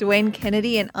comedians like Dwayne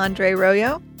Kennedy and Andre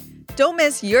Royo? Don't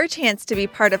miss your chance to be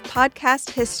part of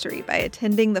podcast history by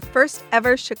attending the first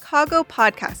ever Chicago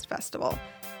Podcast Festival.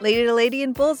 Lady to Lady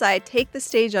and Bullseye take the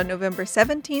stage on November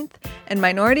 17th, and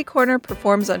Minority Corner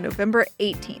performs on November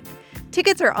 18th.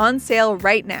 Tickets are on sale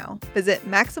right now. Visit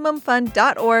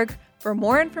MaximumFun.org for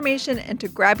more information and to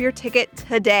grab your ticket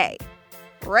today.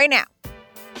 Right now.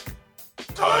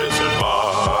 Tights and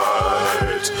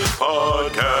Fights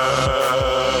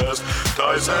Podcast.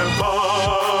 Tights and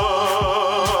Fights.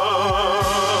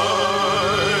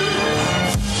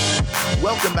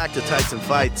 Welcome back to Tights and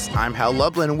Fights. I'm Hal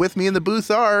Lublin, and with me in the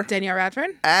booth are Danielle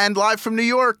Radford. And live from New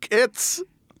York, it's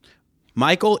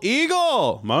Michael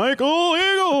Eagle. Michael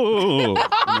Eagle.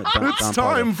 It's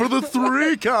time for the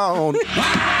 3 count.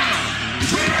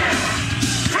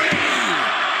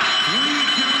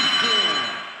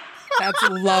 That's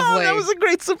lovely. That was a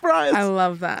great surprise. I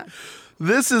love that.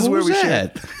 This is where we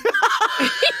should.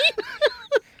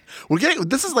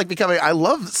 This is like becoming, I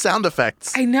love sound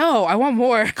effects. I know. I want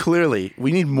more. Clearly.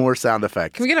 We need more sound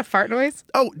effects. Can we get a fart noise?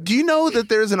 Oh, do you know that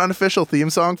there's an unofficial theme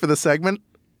song for the segment?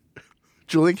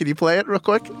 Julian, can you play it real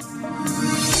quick?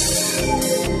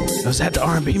 Was that the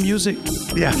R&B music?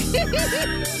 Yeah.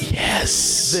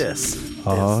 Yes. This is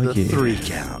the 3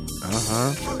 count.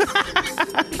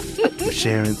 We're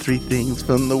sharing 3 things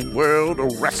from the world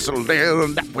of wrestling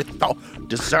that we thought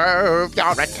deserve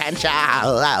your attention.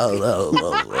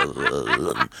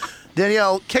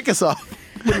 Danielle, kick us off.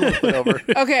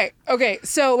 Okay.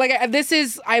 So,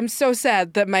 I'm so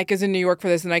sad that Mike is in New York for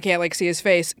this and I can't, see his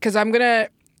face, because I'm going to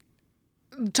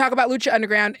talk about Lucha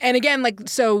Underground. And again,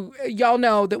 so y'all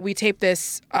know that we taped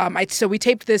this. We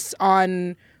taped this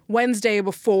on Wednesday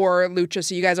before Lucha,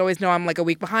 so you guys always know I'm a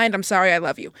week behind. I'm sorry. I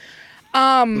love you.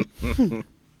 So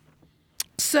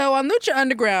on Lucha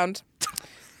Underground,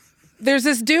 there's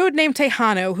this dude named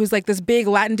Tejano who's this big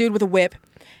Latin dude with a whip,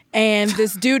 and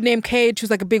this dude named Cage who's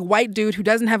a big white dude who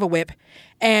doesn't have a whip.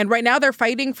 And right now they're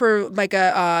fighting for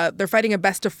they're fighting a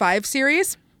best of 5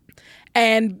 series,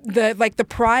 and the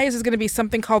prize is going to be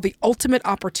something called the Ultimate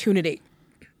Opportunity,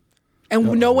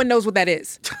 and no one knows what that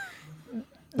is.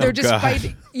 They're just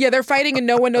fighting. Yeah, they're fighting and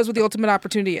no one knows what the ultimate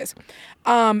opportunity is.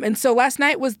 And so last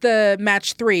night was the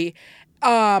match 3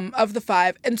 of the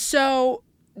 5. And so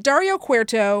Dario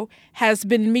Cueto has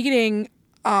been meeting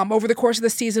over the course of the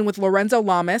season with Lorenzo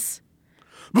Lamas.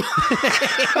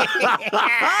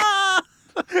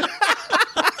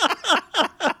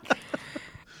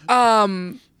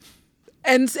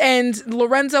 And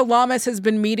Lorenzo Lamas has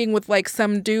been meeting with like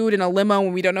some dude in a limo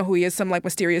and we don't know who he is, some like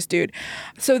mysterious dude.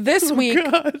 So this week,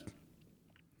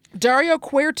 Dario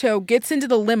Cueto gets into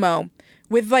the limo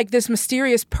with like this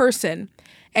mysterious person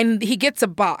and he gets a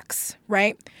box,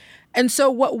 right? And so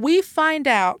what we find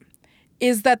out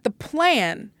is that the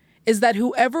plan is that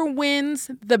whoever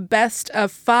wins the best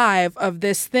of 5 of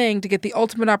this thing to get the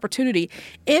ultimate opportunity,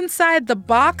 inside the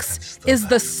box is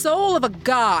the soul of a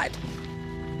god.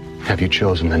 Have you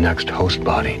chosen the next host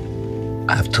body?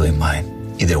 I have 2 in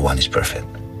mind. Either one is perfect.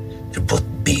 They're both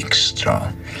big,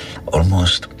 strong,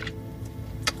 almost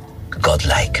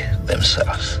godlike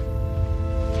themselves.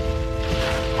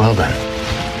 Well then,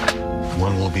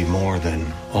 one will be more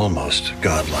than almost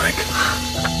godlike.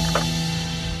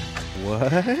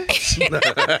 What?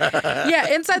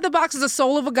 Yeah, inside the box is the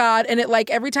soul of a god, and it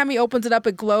like every time he opens it up,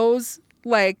 it glows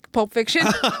like Pulp Fiction.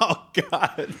 Oh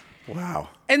God! Wow.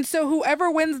 And so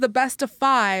whoever wins the best of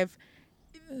 5,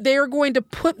 they're going to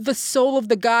put the soul of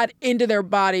the god into their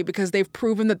body because they've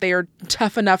proven that they are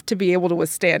tough enough to be able to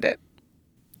withstand it.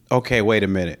 Okay, wait a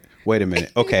minute.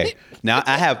 Okay, now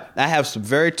I have some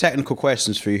very technical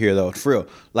questions for you here, though. For real,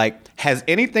 like, has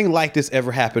anything like this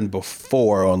ever happened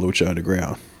before on Lucha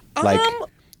Underground? Like,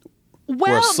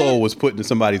 where a soul was put into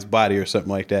somebody's body or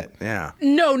something like that? Yeah.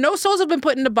 No souls have been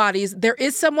put into bodies. There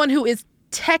is someone who is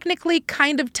technically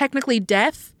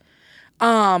deaf.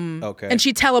 Okay. And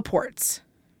she teleports.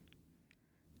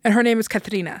 And her name is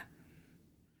Katrina.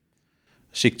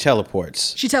 She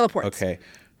teleports.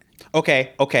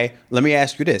 Okay. Let me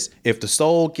ask you this. If the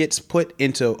soul gets put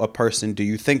into a person, do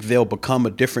you think they'll become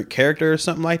a different character or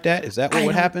something like that? Is that what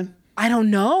would happen? I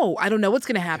don't know. I don't know what's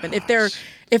going to happen.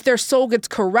 If their soul gets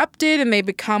corrupted and they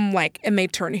become and they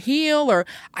turn heel, or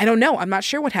I don't know. I'm not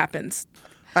sure what happens.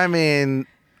 I mean,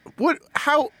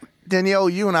 how, Danielle,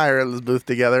 you and I are in this booth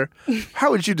together.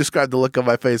 How would you describe the look on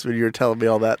my face when you were telling me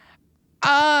all that?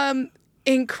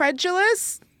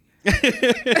 Incredulous.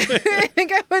 I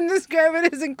think I would describe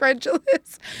it as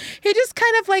incredulous. He just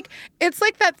kind of it's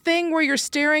like that thing where you're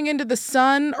staring into the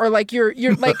sun, or like you're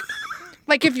like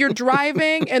like if you're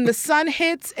driving and the sun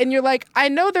hits and you're like, I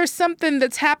know there's something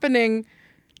that's happening,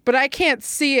 but I can't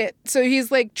see it. So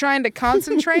he's like trying to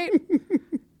concentrate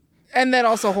and then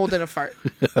also holding a fart.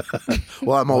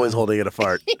 Well, I'm always holding in a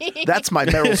fart. That's my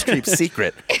Meryl Streep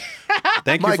secret.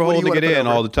 Thank you for holding it in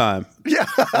all the time. Yeah,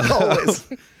 always.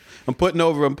 I'm putting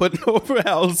over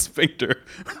Al's sphincter.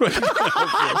 For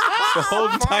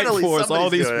holding tight for us all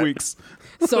these weeks.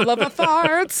 Soul of a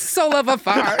farts.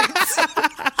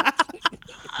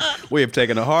 We have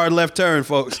taken a hard left turn,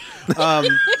 folks. I'm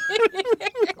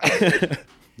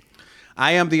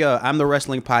the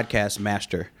wrestling podcast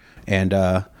master, and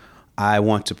I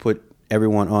want to put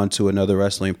everyone onto another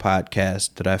wrestling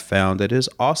podcast that I found that is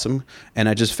awesome, and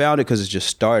I just found it because it just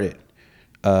started.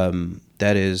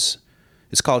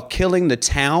 It's called Killing the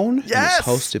Town. Yes! And it's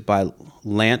hosted by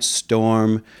Lance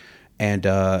Storm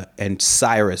and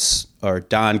Cyrus, or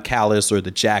Don Callis, or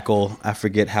the Jackal. I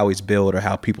forget how he's billed or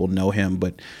how people know him,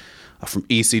 but from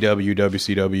ECW,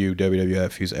 WCW,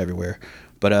 WWF, he's everywhere.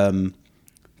 But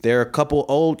there are a couple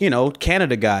old,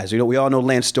 Canada guys. We all know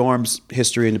Lance Storm's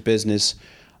history in the business.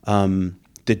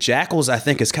 The Jackals, I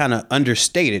think, is kind of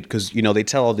understated because, they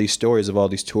tell all these stories of all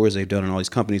these tours they've done and all these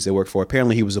companies they work for.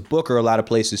 Apparently, he was a booker a lot of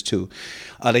places, too.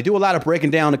 They do a lot of breaking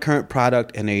down the current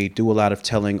product, and they do a lot of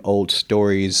telling old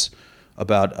stories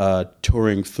about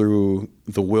touring through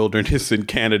the wilderness in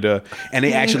Canada. And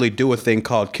they actually do a thing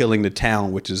called Killing the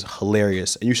Town, which is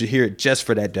hilarious. And you should hear it just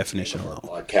for that definition alone.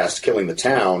 Podcast Killing the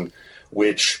Town,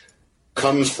 which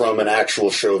comes from an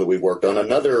actual show that we worked on.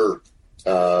 Another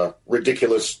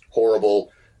ridiculous,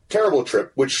 horrible, terrible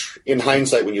trip, which in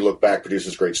hindsight, when you look back,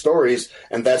 produces great stories.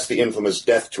 And that's the infamous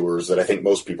Death Tours that I think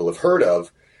most people have heard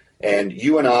of. And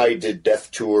you and I did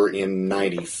Death Tour in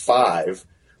 95,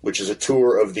 which is a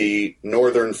tour of the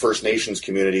Northern First Nations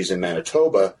communities in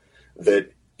Manitoba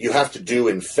that you have to do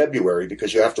in February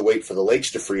because you have to wait for the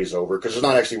lakes to freeze over because there's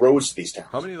not actually roads to these towns.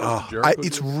 How many of those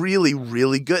it's really,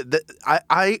 really good.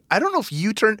 I don't know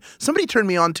if somebody turned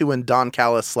me on to when Don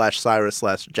Callis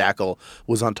 /Cyrus /Jackal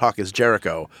was on Talk is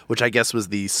Jericho, which I guess was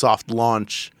the soft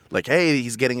launch. Like, hey,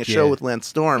 he's getting a show with Lance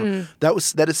Storm.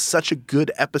 That is such a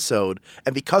good episode.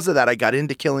 And because of that, I got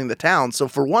into Killing the Town. So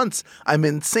for once, I'm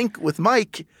in sync with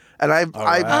Mike. And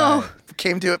I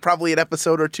came to it probably an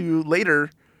episode or two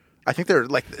later. I think they're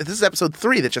like, this is episode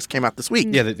 3 that just came out this week.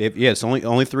 Yeah, it's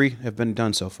only 3 have been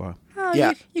done so far. Oh,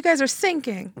 Yeah. you guys are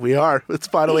sinking. We are. It's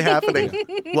finally happening.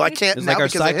 Well, I can't It's now like our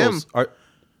because of him. cycles.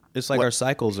 It's like our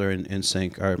cycles are in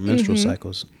sync. Our menstrual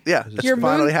cycles. Yeah, it's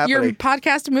finally happening. Your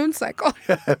podcast moon cycle.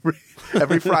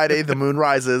 Every Friday, the moon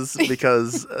rises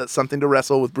because Something to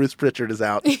Wrestle with Bruce Pritchard is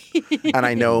out, and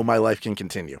I know my life can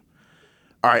continue.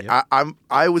 All right, yep.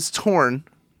 I was torn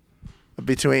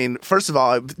between. First of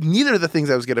all, neither of the things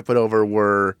I was going to put over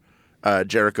were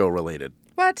Jericho related.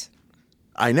 What?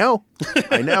 I know.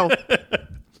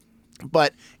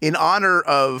 But in honor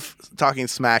of Talking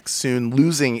Smack soon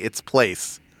losing its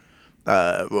place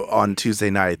on Tuesday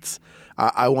nights,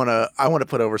 I want to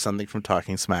put over something from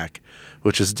Talking Smack,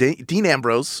 which is Dean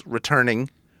Ambrose returning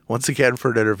once again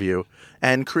for an interview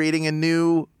and creating a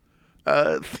new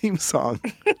theme song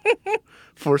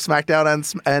for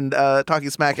SmackDown and Talking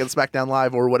Smack and SmackDown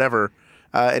Live or whatever.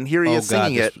 And here he is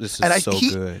singing it. This is so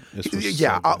good.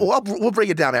 We'll break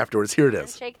it down afterwards. Here it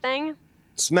is. Shake thing.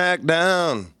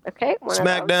 SmackDown. Okay.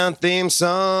 SmackDown theme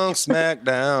song.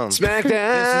 SmackDown. SmackDown.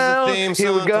 This is the theme song.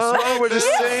 Here we go. We're just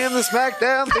singing the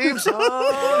SmackDown theme song.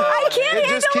 I can't It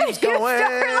handle just keeps it. You going.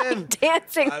 start, like,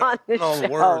 dancing on the I don't show.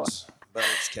 know words, but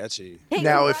it's catchy.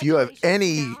 Now, if you have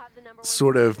any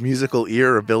sort of musical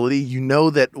ear ability, you know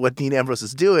that what Dean Ambrose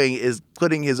is doing is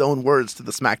putting his own words to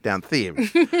the SmackDown theme.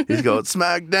 He's going,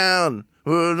 SmackDown.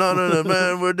 We're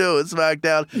doing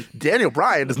SmackDown. Daniel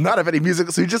Bryan does not have any music,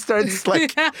 so he just starts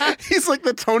like, he's like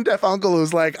the tone deaf uncle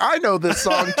who's like, I know this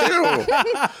song too.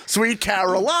 Sweet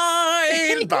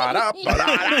Caroline.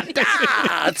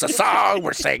 Ba-da-ba-da-da-da. It's a song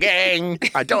we're singing.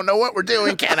 I don't know what we're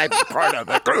doing. Can I be part of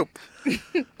the group?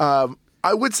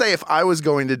 I would say if I was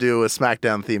going to do a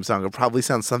SmackDown theme song, it would probably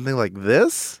sound something like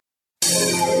this.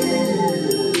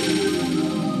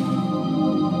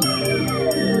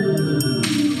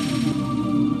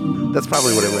 That's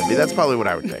probably what it would be. That's probably what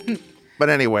I would think. But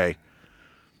anyway,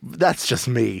 that's just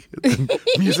me,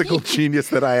 musical genius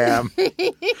that I am.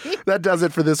 That does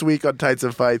it for this week on Tights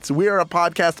and Fights. We are a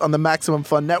podcast on the Maximum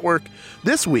Fun Network.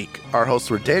 This week, our hosts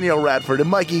were Danielle Radford and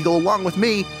Mike Eagle, along with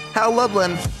me, Hal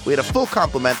Lublin. We had a full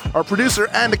complement. Our producer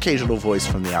and occasional voice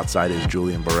from the outside is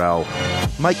Julian Burrell.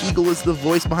 Mike Eagle is the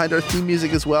voice behind our theme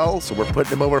music as well, so we're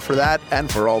putting him over for that and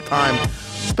for all time.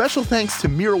 Special thanks to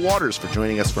Mira Waters for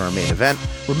joining us for our main event.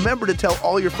 Remember to tell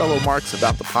all your fellow Marks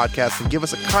about the podcast and give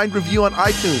us a kind review on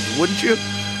iTunes, wouldn't you?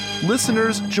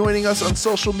 Listeners joining us on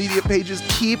social media pages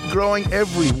keep growing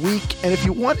every week. And if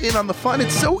you want in on the fun,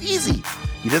 it's so easy.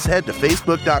 You just head to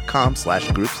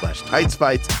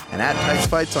facebook.com/group/TightsFights and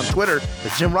 @TightsFights on Twitter.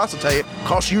 As Jim Ross will tell you,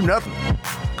 costs you nothing.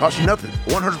 Costs you nothing.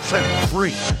 100%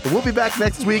 free. And we'll be back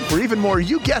next week for even more,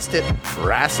 you guessed it,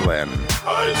 wrestling.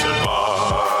 Tights and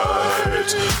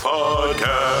Fights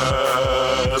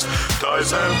Podcast.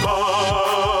 Tights and Fights.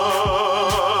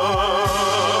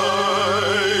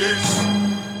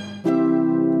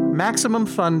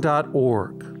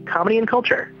 MaximumFun.org. Comedy and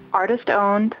culture. Artist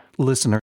owned. Listener